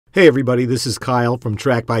Hey everybody, this is Kyle from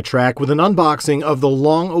Track by Track with an unboxing of the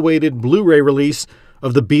long-awaited Blu-ray release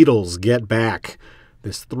of the Beatles Get Back.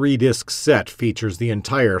 This 3-disc set features the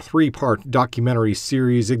entire 3-part documentary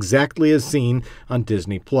series exactly as seen on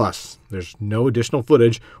Disney+. There's no additional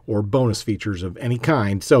footage or bonus features of any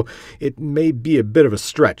kind, so it may be a bit of a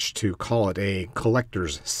stretch to call it a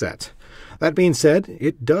collector's set. That being said,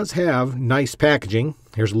 it does have nice packaging.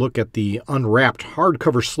 Here's a look at the unwrapped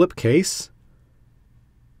hardcover slipcase.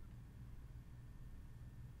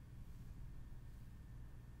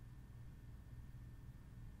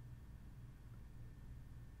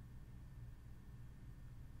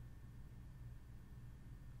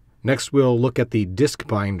 Next, we'll look at the disc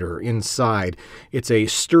binder inside. It's a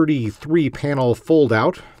sturdy 3-panel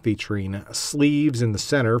fold-out featuring sleeves in the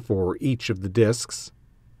center for each of the discs.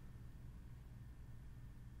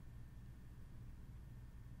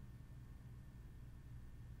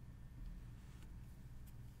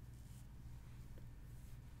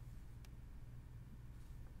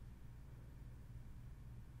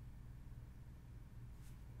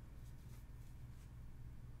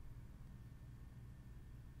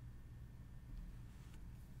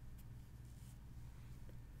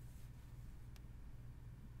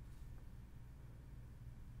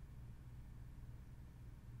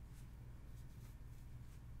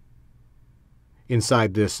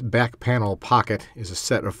 Inside this back panel pocket is a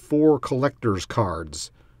set of 4 collector's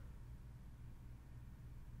cards.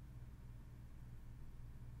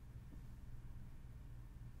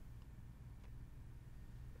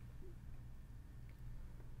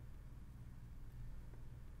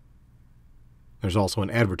 There's also an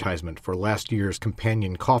advertisement for last year's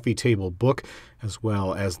companion coffee table book, as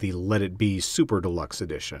well as the Let It Be Super Deluxe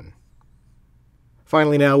Edition.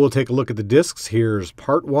 Finally, now we'll take a look at the discs. Here's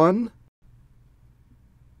Part 1.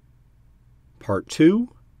 Part 2,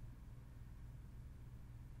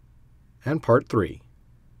 and Part 3.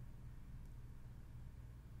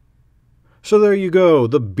 So there you go,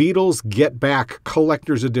 the Beatles Get Back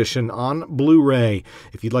Collector's Edition on Blu-ray.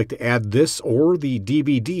 If you'd like to add this or the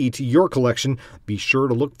DVD to your collection, be sure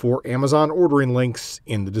to look for Amazon ordering links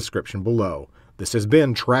in the description below. This has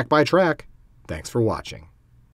been Track by Track. Thanks for watching.